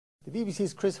The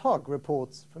BBC's Chris Hogg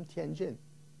reports from Tianjin.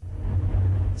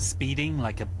 Speeding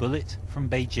like a bullet from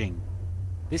Beijing.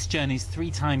 This journey's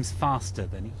 3 times faster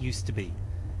than it used to be.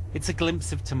 It's a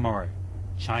glimpse of tomorrow.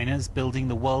 China's building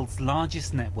the world's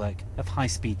largest network of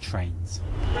high-speed trains.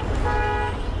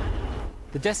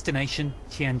 The destination,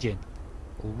 Tianjin.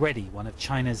 Already one of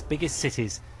China's biggest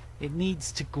cities, it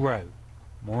needs to grow.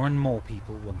 More and more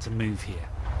people want to move here.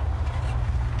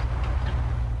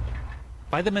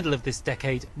 By the middle of this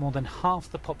decade, more than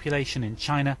half the population in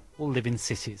China will live in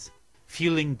cities,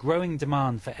 fueling growing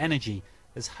demand for energy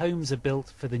as homes are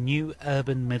built for the new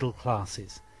urban middle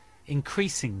classes,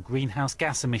 increasing greenhouse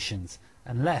gas emissions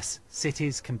unless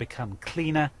cities can become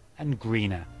cleaner and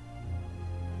greener.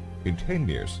 In 10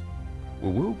 years,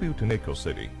 we will build an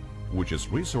eco-city which is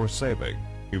resource-saving,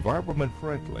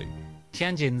 environment-friendly.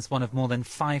 Tianjin's one of more than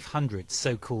 500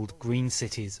 so-called green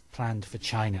cities planned for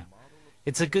China.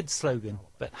 It's a good slogan,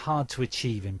 but hard to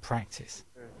achieve in practice.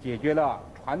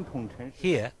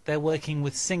 Here, they're working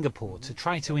with Singapore to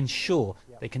try to ensure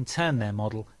they can turn their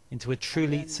model into a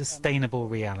truly sustainable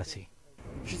reality.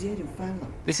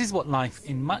 This is what life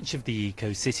in much of the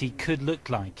eco-city could look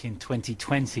like in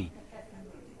 2020.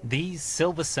 These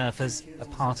silver surfers are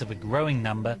part of a growing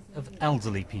number of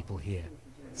elderly people here.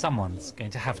 Someone's going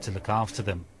to have to look after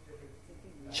them.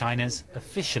 China's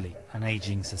officially an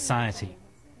aging society.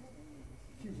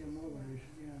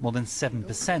 More than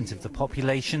 7% of the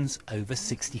population's over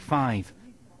 65.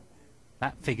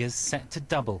 That figure's set to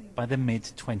double by the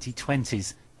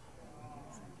mid-2020s,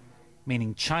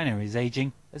 meaning China is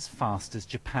aging as fast as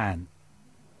Japan.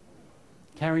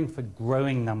 Caring for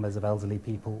growing numbers of elderly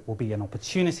people will be an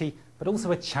opportunity, but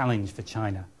also a challenge for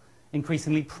China.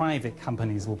 Increasingly, private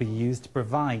companies will be used to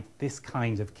provide this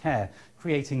kind of care,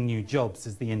 creating new jobs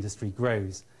as the industry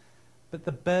grows. But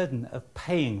the burden of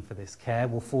paying for this care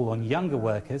will fall on younger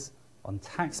workers, on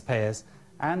taxpayers,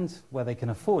 and, where they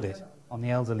can afford it, on the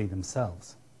elderly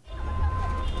themselves.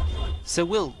 So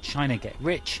will China get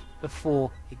rich before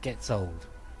it gets old?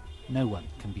 No one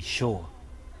can be sure.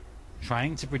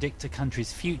 Trying to predict a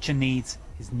country's future needs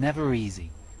is never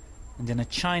easy. And in a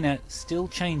China still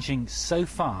changing so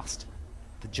fast,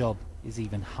 the job is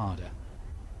even harder.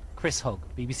 Chris Hogg,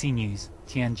 BBC News,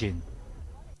 Tianjin.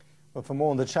 Well, for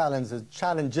more on the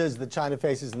challenges that China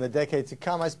faces in the decade to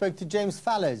come, I spoke to James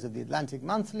Fallows of the Atlantic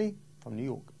Monthly from New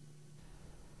York.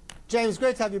 James,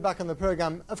 great to have you back on the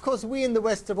program. Of course, we in the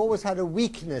West have always had a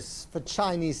weakness for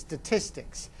Chinese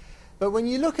statistics. But when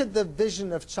you look at the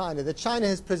vision of China, that China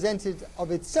has presented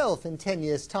of itself in 10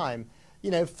 years' time, you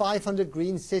know, 500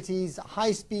 green cities,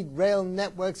 high-speed rail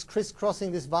networks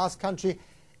crisscrossing this vast country,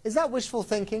 is that wishful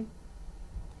thinking?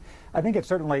 I think it's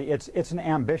certainly, it's an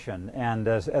ambition, and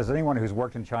as anyone who's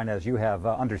worked in China, as you have,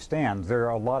 understands, there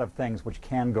are a lot of things which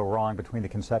can go wrong between the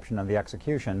conception and the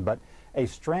execution, but a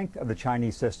strength of the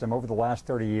Chinese system over the last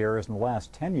 30 years and the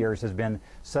last 10 years has been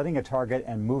setting a target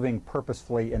and moving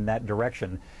purposefully in that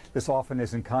direction. This often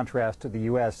is in contrast to the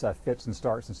U.S. Fits and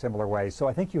starts in similar ways, so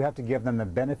I think you have to give them the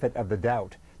benefit of the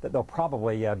doubt that they'll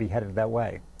probably be headed that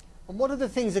way. And what are the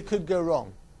things that could go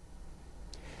wrong?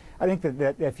 I think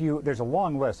that there's a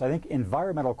long list. I think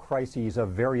environmental crises of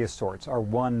various sorts are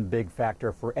one big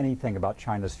factor for anything about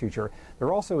China's future.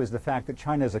 There also is the fact that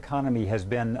China's economy has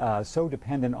been so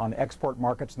dependent on export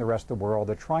markets in the rest of the world.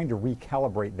 They're trying to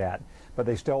recalibrate that, but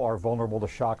they still are vulnerable to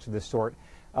shocks of this sort.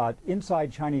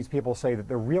 Inside Chinese people say that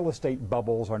the real estate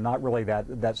bubbles are not really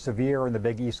that severe in the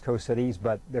big East Coast cities,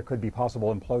 but there could be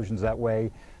possible implosions that way.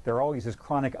 There always is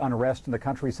chronic unrest in the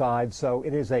countryside, so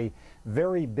it is a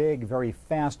very big, very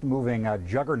fast-moving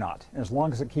juggernaut. As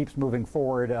long as it keeps moving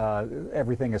forward,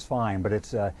 everything is fine, but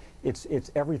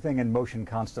it's everything in motion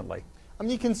constantly. I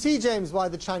mean, you can see, James, why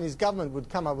the Chinese government would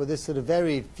come up with this sort of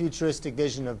very futuristic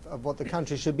vision of what the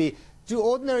country should be. Do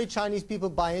ordinary Chinese people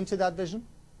buy into that vision?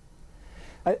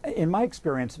 In my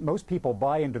experience, most people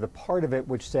buy into the part of it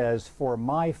which says, for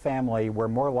my family, we're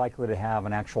more likely to have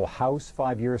an actual house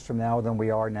 5 years from now than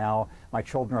we are now. My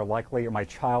children are likely, or my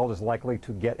child is likely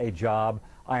to get a job.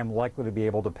 I am likely to be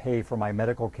able to pay for my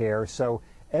medical care. So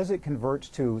as it converts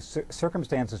to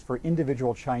circumstances for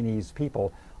individual Chinese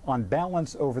people, on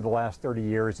balance over the last 30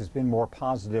 years has been more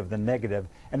positive than negative,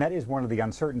 and that is one of the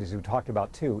uncertainties we talked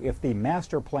about too. If the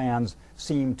master plans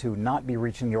seem to not be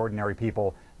reaching the ordinary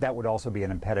people, that would also be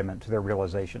an impediment to their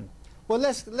realization. Well,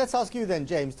 let's ask you then,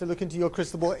 James, to look into your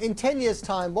crystal ball. In 10 years'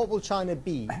 time, what will China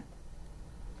be?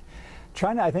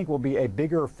 China, I think, will be a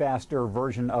bigger, faster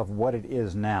version of what it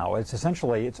is now. It's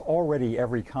already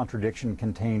every contradiction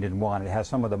contained in one. It has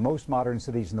some of the most modern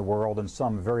cities in the world and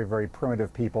some very, very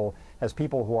primitive people, has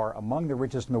people who are among the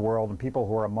richest in the world and people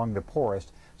who are among the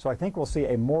poorest. So I think we'll see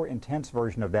a more intense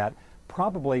version of that.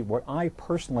 Probably what I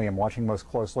personally am watching most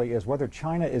closely is whether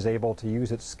China is able to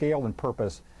use its scale and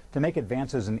purpose to make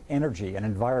advances in energy and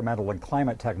environmental and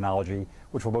climate technology,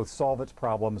 which will both solve its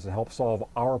problems and help solve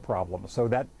our problems. So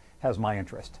that has my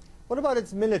interest. What about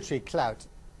its military clout?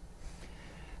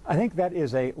 I think that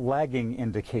is a lagging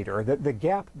indicator. The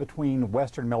gap between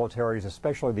Western militaries,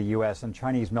 especially the U.S., and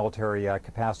Chinese military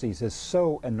capacities is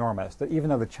so enormous that even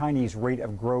though the Chinese rate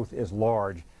of growth is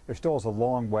large, there still is a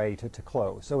long way to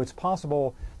close. So it's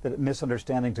possible that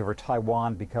misunderstandings over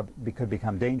Taiwan could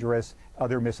become dangerous,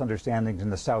 other misunderstandings in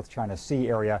the South China Sea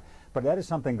area, but that is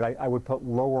something that I would put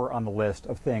lower on the list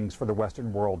of things for the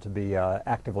Western world to be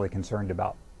actively concerned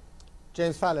about.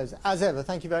 James Fallows, as ever,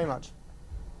 thank you very much.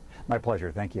 My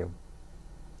pleasure. Thank you.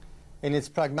 In its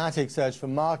pragmatic search for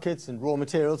markets and raw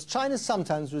materials, China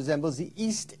sometimes resembles the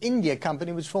East India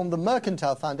Company, which formed the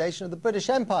mercantile foundation of the British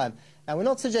Empire. Now, we're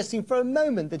not suggesting for a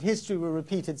moment that history will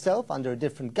repeat itself under a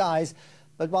different guise,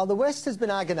 but while the West has been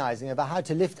agonizing about how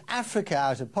to lift Africa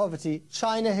out of poverty,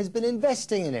 China has been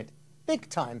investing in it, big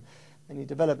time. Many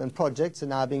development projects are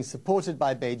now being supported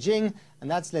by Beijing,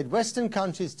 and that's led Western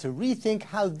countries to rethink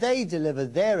how they deliver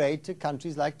their aid to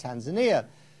countries like Tanzania.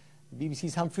 The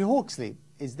BBC's Humphrey Hawksley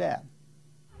is there.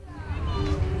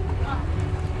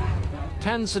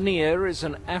 Tanzania is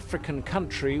an African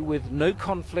country with no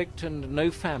conflict and no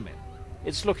famine.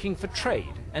 It's looking for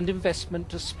trade and investment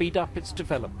to speed up its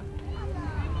development.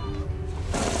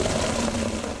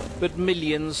 But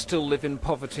millions still live in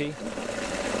poverty.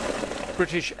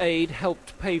 British aid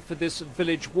helped pay for this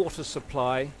village water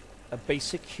supply, a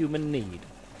basic human need.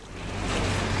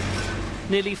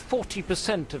 Nearly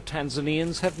 40% of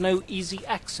Tanzanians have no easy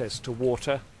access to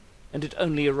water, and it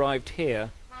only arrived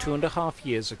here 2.5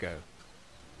 years ago.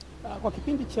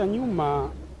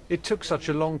 It took such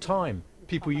a long time.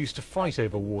 People used to fight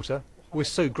over water. We're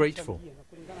so grateful.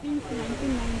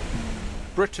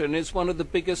 Britain is one of the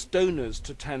biggest donors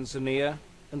to Tanzania,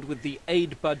 and with the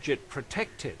aid budget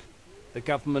protected, the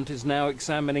government is now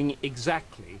examining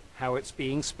exactly how it's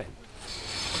being spent.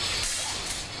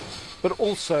 But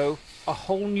also, a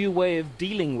whole new way of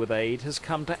dealing with aid has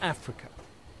come to Africa.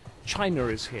 China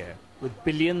is here, with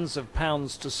billions of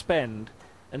pounds to spend,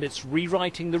 and it's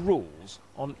rewriting the rules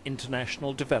on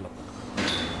international development.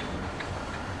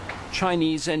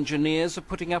 Chinese engineers are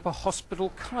putting up a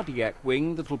hospital cardiac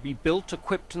wing that will be built,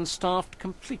 equipped and staffed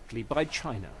completely by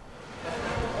China.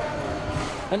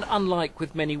 And unlike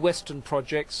with many Western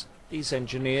projects, these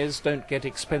engineers don't get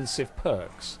expensive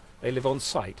perks. They live on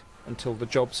site until the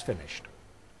job's finished.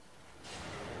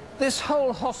 This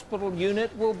whole hospital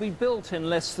unit will be built in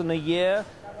less than a year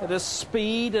at a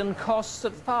speed and costs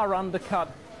that far undercut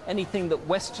anything that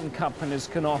Western companies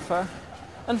can offer,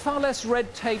 and far less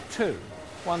red tape too.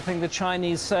 One thing the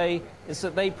Chinese say is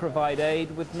that they provide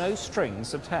aid with no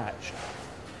strings attached.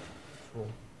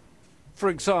 For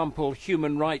example,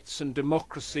 human rights and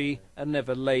democracy are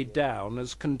never laid down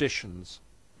as conditions.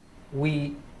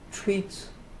 We treat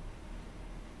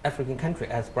African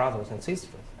countries as brothers and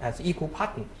sisters, as equal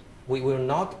partners. We will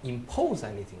not impose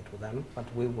anything to them, but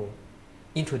we will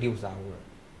introduce our work.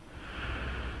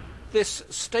 This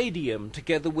stadium,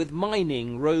 together with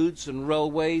mining, roads and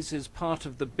railways, is part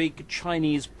of the big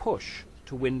Chinese push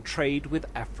to win trade with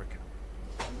Africa.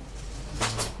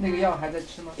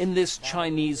 In this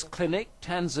Chinese clinic,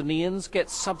 Tanzanians get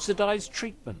subsidized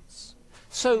treatments.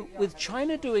 So, with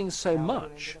China doing so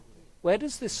much, where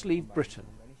does this leave Britain?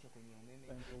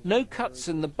 No cuts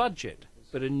in the budget,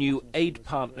 but a new aid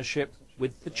partnership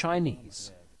with the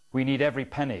Chinese. We need every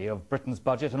penny of Britain's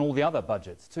budget and all the other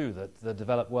budgets too that the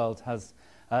developed world has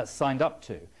signed up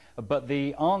to. But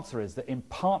the answer is that in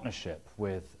partnership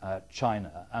with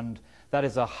China, and that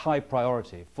is a high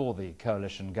priority for the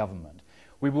coalition government,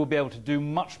 we will be able to do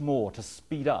much more to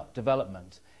speed up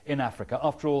development in Africa.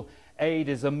 After all, aid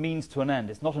is a means to an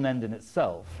end. It's not an end in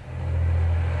itself.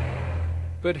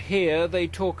 But here they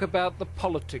talk about the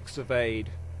politics of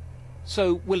aid.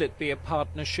 So will it be a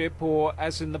partnership or,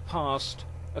 as in the past,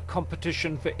 a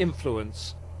competition for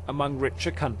influence among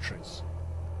richer countries?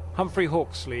 Humphrey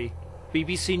Hawksley,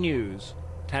 BBC News,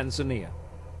 Tanzania.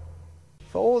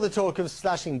 For all the talk of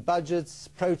slashing budgets,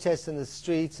 protests in the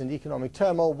streets and economic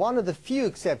turmoil, one of the few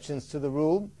exceptions to the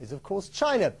rule is, of course,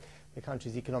 China. The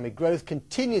country's economic growth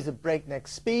continues at breakneck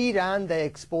speed, and they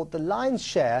export the lion's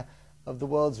share of the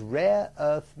world's rare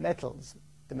earth metals.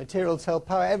 The materials help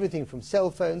power everything from cell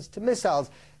phones to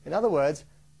missiles. In other words,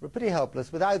 we're pretty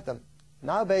helpless without them.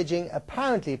 Now Beijing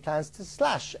apparently plans to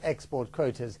slash export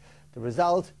quotas. The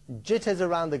result, jitters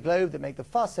around the globe that make the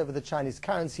fuss over the Chinese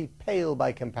currency pale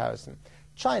by comparison.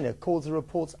 China calls the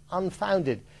reports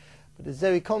unfounded. But as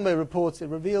Zoe Conway reports, it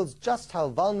reveals just how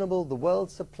vulnerable the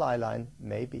world's supply line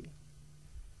may be.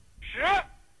 10,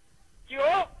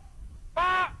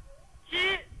 9,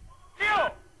 8, 7,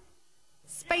 6.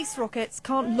 Space rockets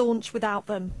can't launch without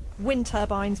them. Wind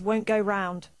turbines won't go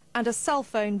round. And a cell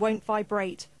phone won't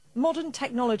vibrate. Modern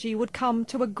technology would come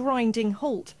to a grinding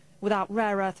halt without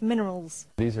rare earth minerals.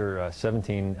 These are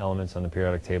 17 elements on the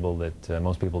periodic table that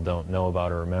most people don't know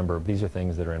about or remember. These are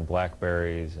things that are in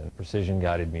BlackBerries and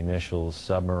precision-guided munitions,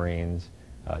 submarines.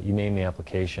 You name the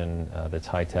application that's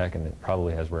high-tech and it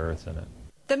probably has rare earths in it.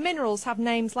 The minerals have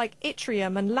names like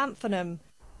yttrium and lanthanum,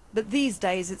 but these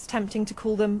days it's tempting to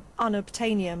call them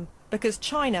unobtainium, because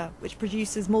China, which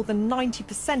produces more than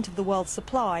 90% of the world's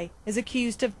supply, is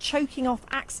accused of choking off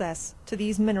access to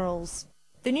these minerals.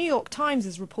 The New York Times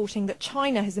is reporting that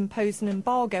China has imposed an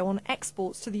embargo on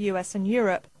exports to the US and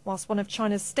Europe, whilst one of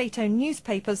China's state-owned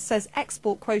newspapers says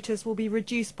export quotas will be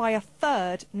reduced by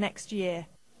 1/3 next year.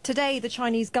 Today, the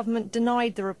Chinese government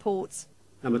denied the reports,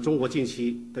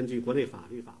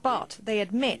 but they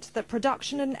admit that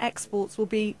production and exports will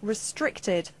be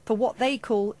restricted for what they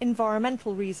call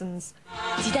environmental reasons.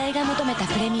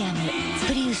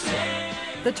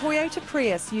 The Toyota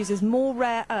Prius uses more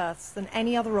rare earths than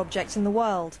any other object in the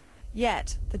world.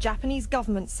 Yet, the Japanese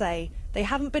government say they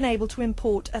haven't been able to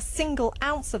import a single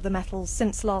ounce of the metals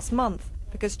since last month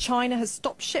because China has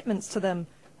stopped shipments to them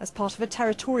as part of a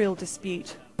territorial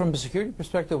dispute. From a security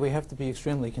perspective, we have to be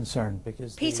extremely concerned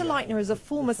because... Peter Leitner is a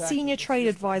former senior trade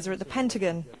advisor at the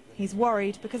Pentagon. He's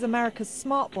worried because America's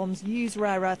smart bombs use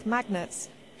rare earth magnets.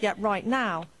 Yet right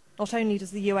now, not only does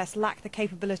the US lack the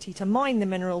capability to mine the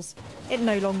minerals, it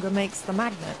no longer makes the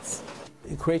magnets.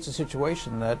 It creates a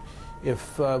situation that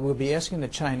if we'll be asking the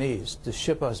Chinese to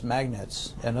ship us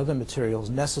magnets and other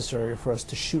materials necessary for us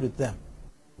to shoot at them.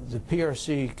 The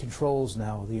PRC controls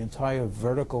now the entire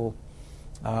vertical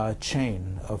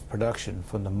chain of production,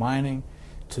 from the mining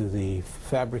to the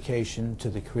fabrication to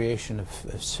the creation of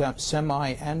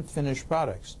semi and finished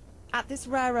products. At this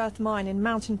rare earth mine in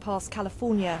Mountain Pass,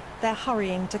 California, they're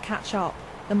hurrying to catch up.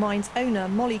 The mine's owner,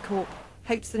 Molycorp,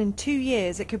 hopes that in 2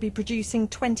 years it could be producing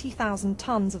 20,000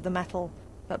 tons of the metal.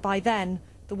 But by then,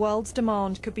 the world's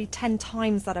demand could be 10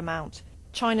 times that amount.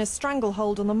 China's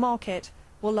stranglehold on the market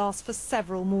will last for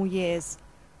several more years.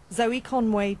 Zoe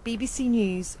Conway, BBC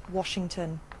News,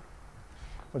 Washington.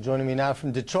 Well, joining me now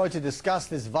from Detroit to discuss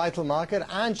this vital market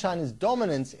and China's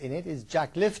dominance in it is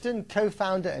Jack Lifton,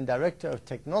 co-founder and director of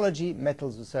Technology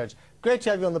Metals Research. Great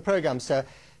to have you on the program, sir.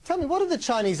 Tell me, what are the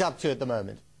Chinese up to at the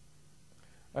moment?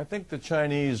 I think the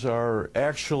Chinese are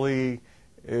actually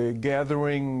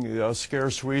gathering a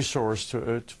scarce resource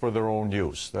for their own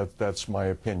use. That's my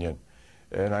opinion.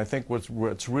 And I think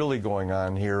what's really going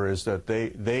on here is that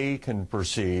they can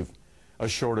perceive a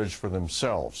shortage for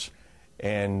themselves.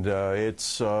 And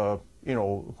it's you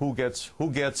know, who gets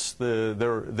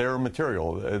their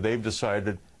material. They've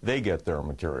decided they get their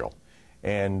material,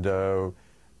 and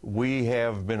we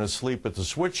have been asleep at the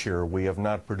switch here. We have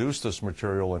not produced this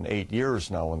material in 8 years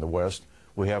now in the West.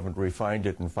 We haven't refined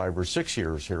it in 5 or 6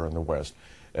 years here in the West.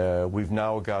 We've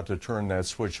now got to turn that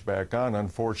switch back on.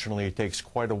 Unfortunately, it takes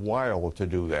quite a while to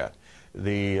do that.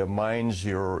 The mines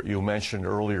you mentioned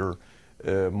earlier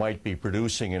might be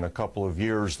producing in a couple of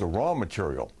years the raw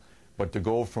material, but to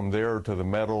go from there to the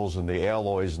metals and the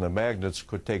alloys and the magnets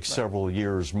could take several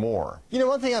years more. You know,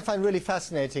 one thing I find really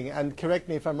fascinating, and correct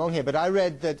me if I'm wrong here, but I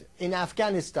read that in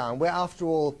Afghanistan, where after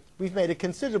all we've made a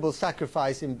considerable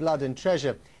sacrifice in blood and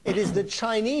treasure, it is the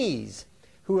Chinese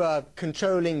who are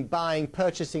controlling, buying,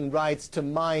 purchasing rights to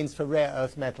mines for rare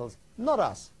earth metals, not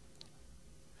us.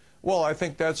 Well, I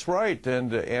think that's right,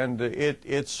 and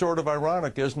it's sort of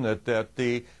ironic, isn't it, that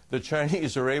the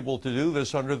Chinese are able to do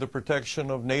this under the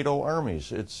protection of NATO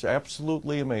armies. It's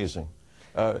absolutely amazing.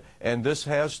 And this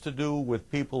has to do with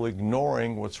people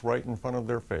ignoring what's right in front of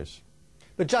their face.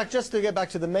 But Jack, just to get back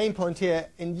to the main point here,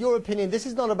 in your opinion, this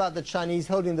is not about the Chinese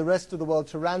holding the rest of the world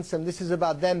to ransom. This is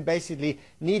about them basically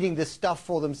needing this stuff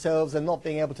for themselves and not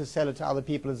being able to sell it to other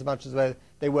people as much as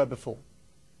they were before.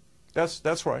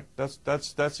 That's right.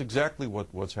 That's exactly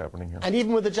what's happening here. And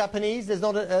even with the Japanese, there's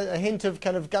not a hint of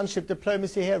kind of gunship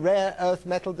diplomacy here, rare earth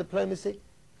metal diplomacy?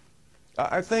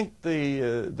 I think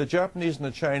the Japanese and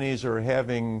the Chinese are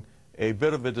having a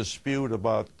bit of a dispute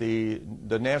about the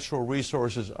natural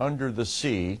resources under the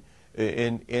sea.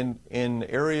 In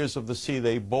areas of the sea,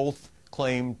 they both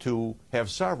claim to have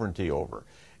sovereignty over.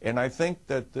 And I think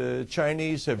that the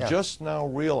Chinese have just now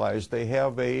realized they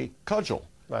have a cudgel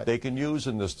they can use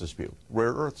in this dispute,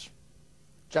 rare earths.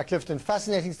 Jack Clifton,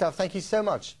 fascinating stuff. Thank you so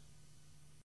much.